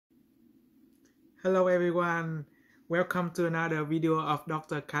Hello everyone, welcome to another video of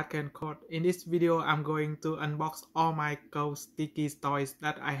Dr. Cat and Code. In this video, I'm going to unbox all my Ghost STIKEEZ toys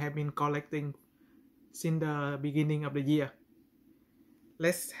that I have been collecting since the beginning of the year.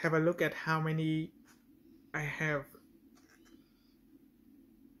 Let's have a look at how many I have.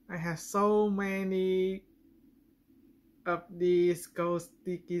 I have so many of these Ghost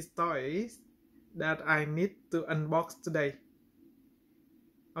STIKEEZ toys that I need to unbox today.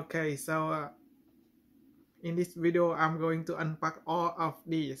 Okay, so in this video, I'm going to unpack all of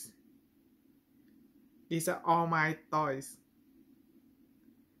these. These are all my toys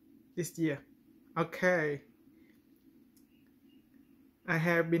this year. Okay, I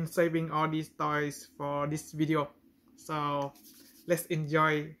have been saving all these toys for this video, so let's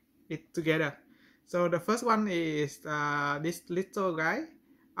enjoy it together. So the first one is this little guy,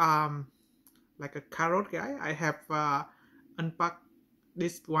 like a carrot guy. I have unpacked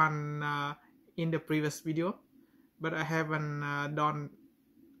this one in the previous video, but I haven't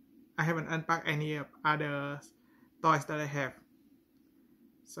unpacked any of other toys that I have.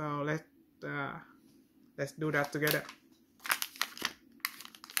 So let's do that together.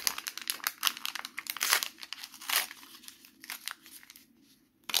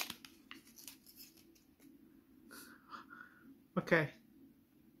 Okay.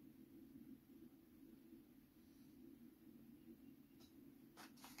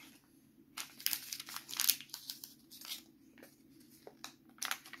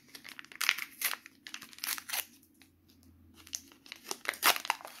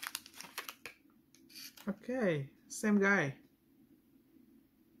 Okay, same guy.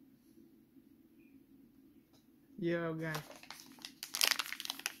 Yellow guy.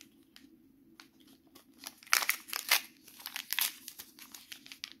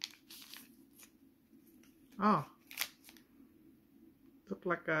 Oh, look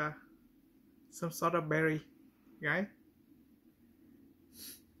like some sort of berry guy.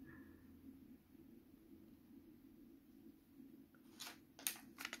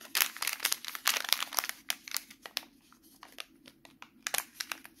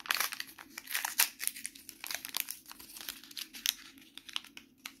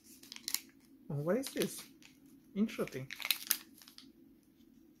 Oh, what is this? Interesting.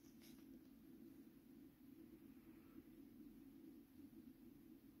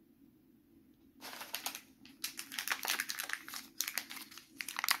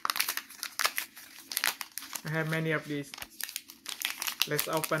 I have many of these. Let's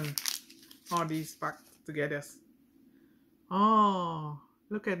open all these packs together. Oh,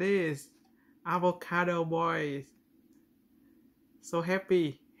 look at this. Avocado boys. So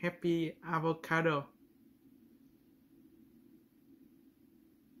happy avocado.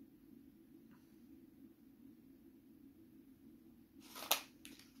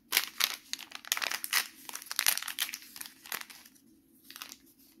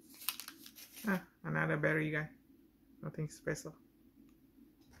 Another berry guy. Nothing special.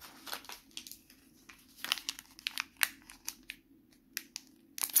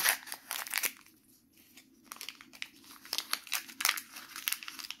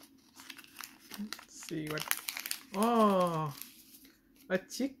 Let's see what. Oh, a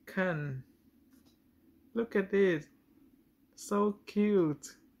chicken. Look at this. So cute.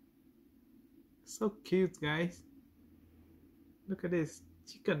 So cute, guys. Look at this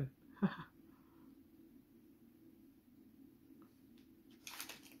chicken.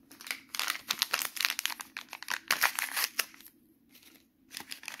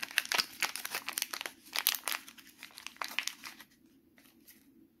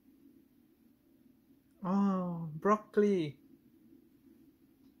 Oh, broccoli.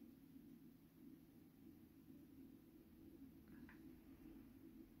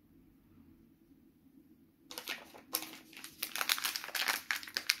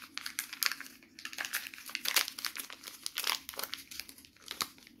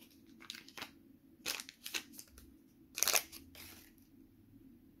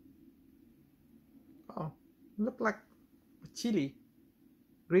 Oh, look like chili,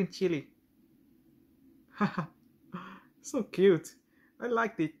 green chili. So cute. I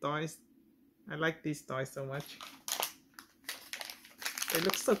like these toys. I like these toys so much. They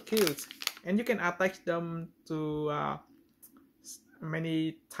look so cute, and you can attach them to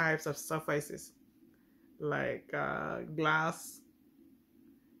many types of surfaces, like glass.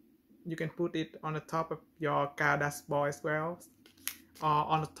 You can put it on the top of your car dashboard as well, or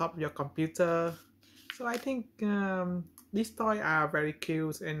on the top of your computer. So I think these toys are very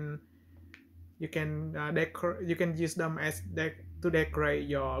cute, and you can you can use them as to decorate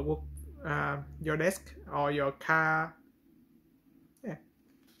your desk or your car. Yeah,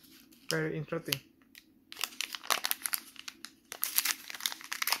 very interesting.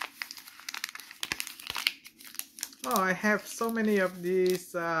 Oh, I have so many of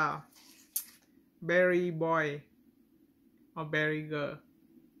these berry boy or berry girl.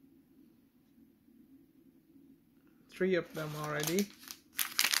 3 of them already.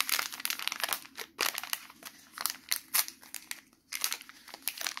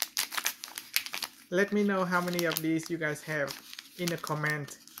 Let me know how many of these you guys have in a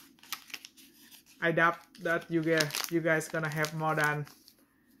comment. I doubt that you guys gonna have more than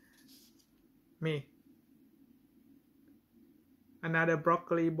me. Another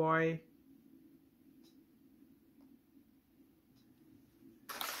broccoli boy.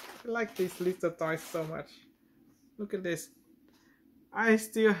 I like these little toys so much. Look at this. I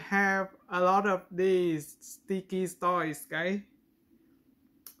still have a lot of these STIKEEZ toys, guys.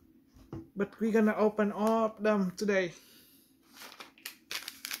 But we're gonna open all of them today.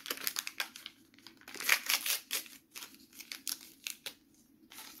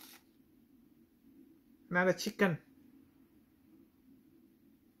 Another chicken.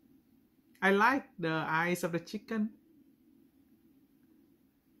 I like the eyes of the chicken.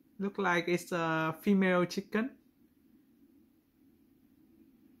 Look like it's a female chicken.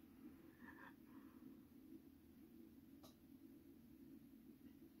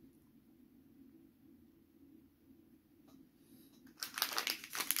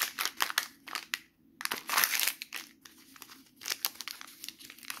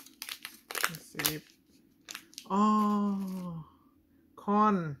 Let's see. Oh,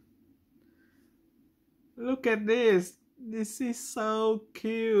 corn. Look at this. This is so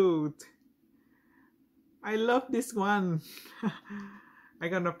cute. I love this one. I'm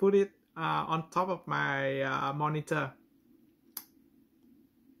gonna put it on top of my monitor.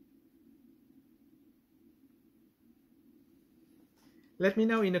 Let me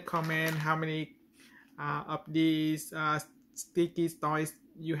know in the comment how many of these STIKEEZ toys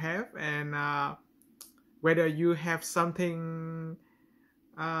you have, and whether you have something,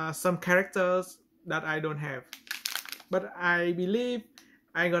 some characters that I don't have. But I believe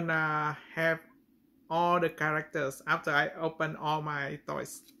I'm gonna have all the characters after I open all my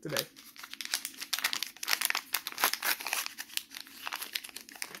toys today.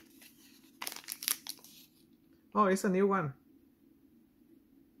 Oh, it's a new one.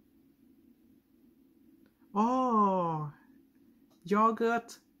 Oh,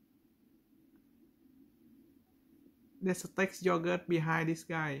 yogurt. There's a text yogurt behind this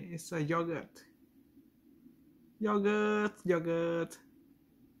guy. It's a yogurt. Yogurt, yogurt.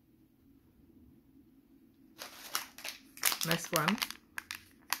 Next one.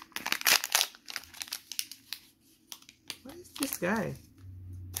 What is this guy?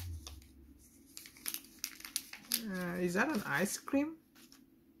 Is that an ice cream?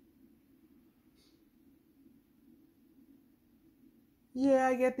 Yeah,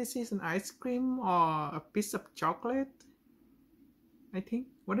 I guess this is an ice cream or a piece of chocolate, I think.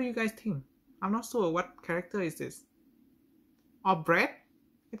 What do you guys think? I'm not sure what character is this. Or bread?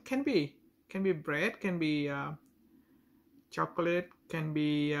 It can be. Can be bread, can be chocolate, can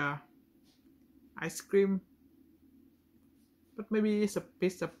be ice cream. But maybe it's a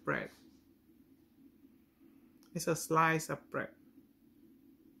piece of bread. It's a slice of bread.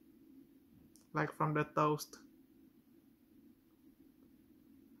 Like from the toast.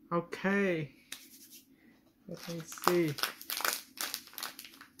 Okay. Let me see.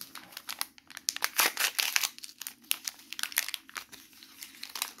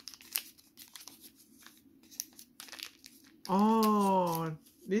 Oh,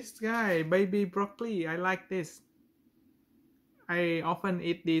 this guy, baby broccoli. I like this. I often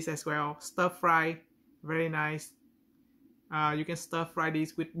eat this as well. Stir fry, very nice. You can stir fry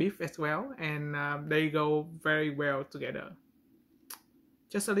these with beef as well, and they go very well together.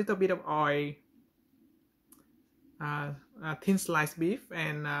 Just a little bit of oil, thin sliced beef,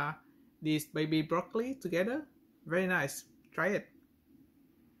 and this baby broccoli together. Very nice. Try it.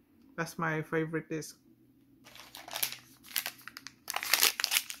 That's my favorite dish.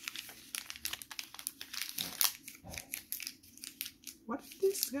 What is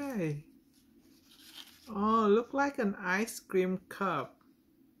this guy? Oh, look like an ice cream cup.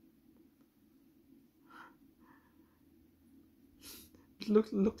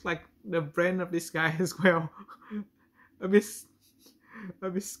 Look like the brand of this guy as well. a bit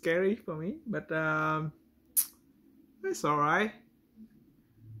scary for me, but it's alright.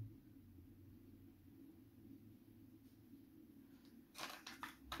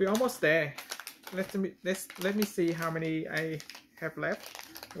 We're almost there. Let me see how many I have left.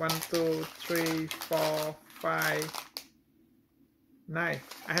 1, 2, 3, 4, 5, 9.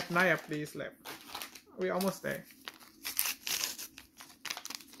 I have 9 of these left. We're almost there.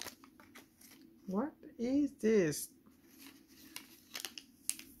 What is this?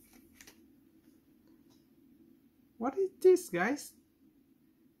 this, guys?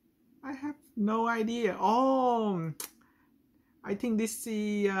 I have no idea. Oh, I think this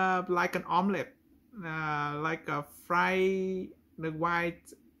is like an omelette, like a fry the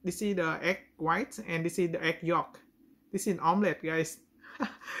white. This is the egg white, and this is the egg yolk. This is an omelette, guys.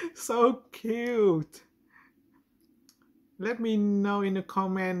 So cute. Let me know in the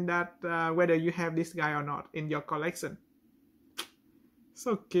comment that whether you have this guy or not in your collection.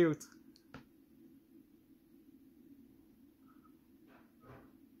 So cute.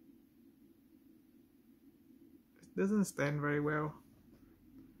 It doesn't stand very well.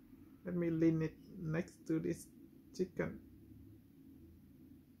 Let me lean it next to this chicken.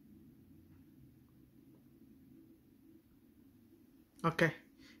 Okay,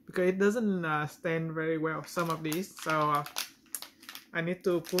 because it doesn't stand very well, some of these, so I need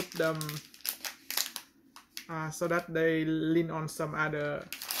to put them so that they lean on some other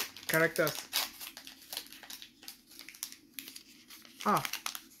characters. Ah,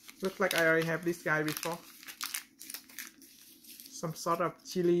 looks like I already have this guy before. Some sort of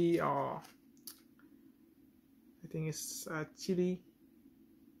chili, or I think it's chili,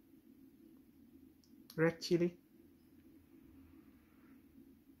 red chili.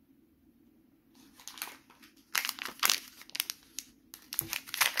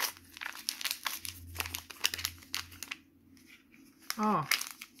 Oh,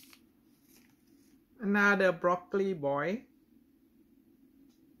 another broccoli boy.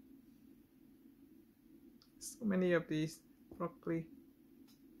 So many of these broccoli.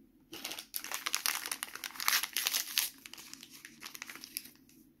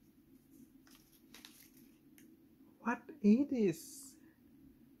 What is this?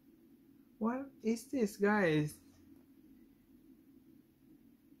 What is this, guys?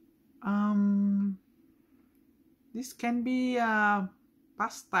 This can be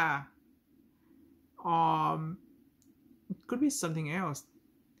pasta, or it could be something else.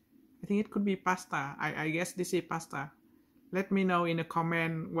 I think it could be pasta. I guess this is pasta. Let me know in the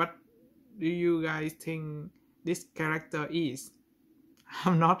comment what do you guys think this character is.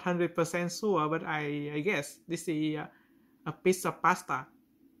 I'm not 100% sure, but I guess this is a piece of pasta.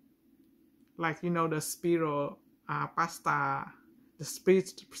 Like, you know, the Spiro pasta, the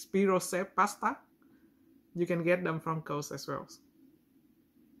Spiro shaped pasta. You can get them from Coast as well.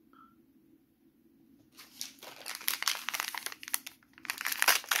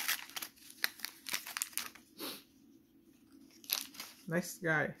 Next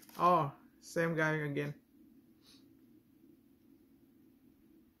guy. Oh, same guy again.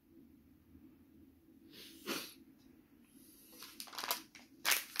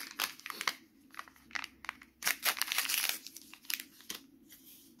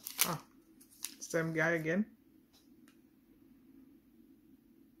 Oh, same guy again.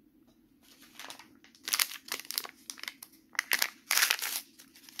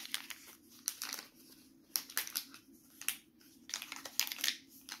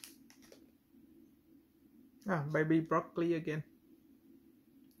 Ah, baby broccoli again.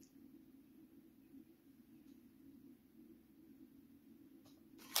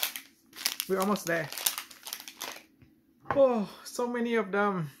 We're almost there. Oh, so many of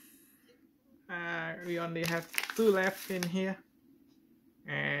them. We only have 2 left in here,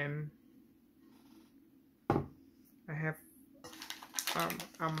 and I have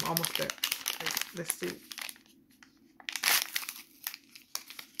I'm almost there. Let's see.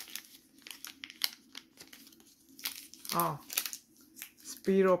 Oh,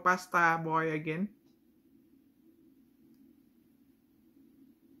 Spiro pasta boy again.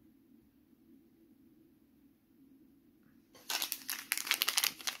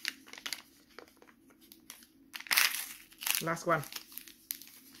 Last one.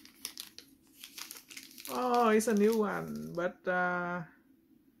 Oh, it's a new one, but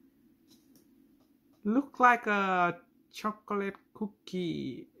look like a chocolate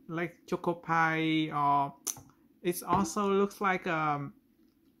cookie, like choco pie, or it also looks like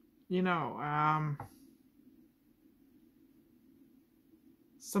you know,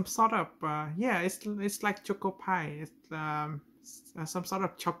 some sort of yeah, it's like choco pie. It's some sort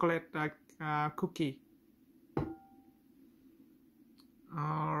of chocolate cookie.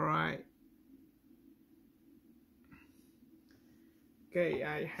 All right. Okay,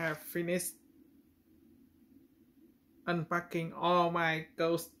 I have finished unpacking all my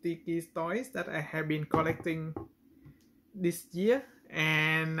Ghost STIKEEZ toys that I have been collecting this year,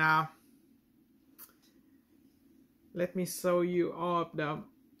 and let me show you all of them.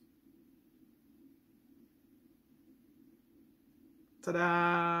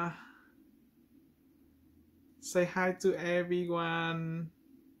 Ta-da! Say hi to everyone.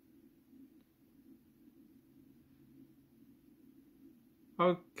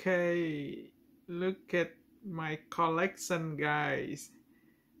 Okay, look at my collection, guys.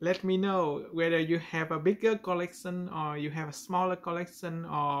 Let me know whether you have a bigger collection or you have a smaller collection,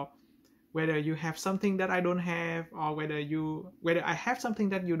 or whether you have something that I don't have, or whether I have something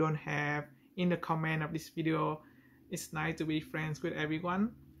that you don't have. In the comment of this video. It's nice to be friends with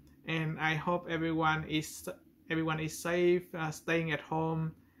everyone, and I hope everyone is safe, staying at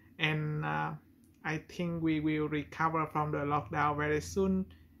home, and I think we will recover from the lockdown very soon,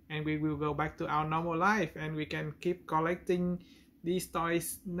 and we will go back to our normal life, and we can keep collecting these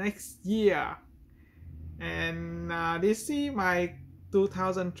toys next year. And this is my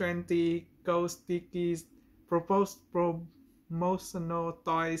 2020 Ghost STIKEEZ promotional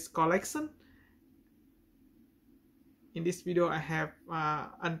toys collection. In this video, I have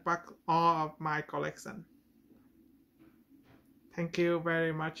unpacked all of my collection. Thank you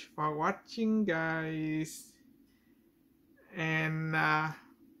very much for watching, guys, and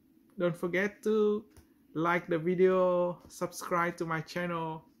don't forget to like the video, subscribe to my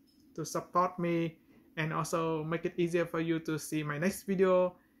channel to support me, and also make it easier for you to see my next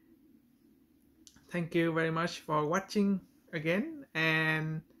video. Thank you very much for watching again,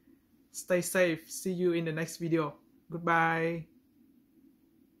 and stay safe. See you in the next video. Goodbye.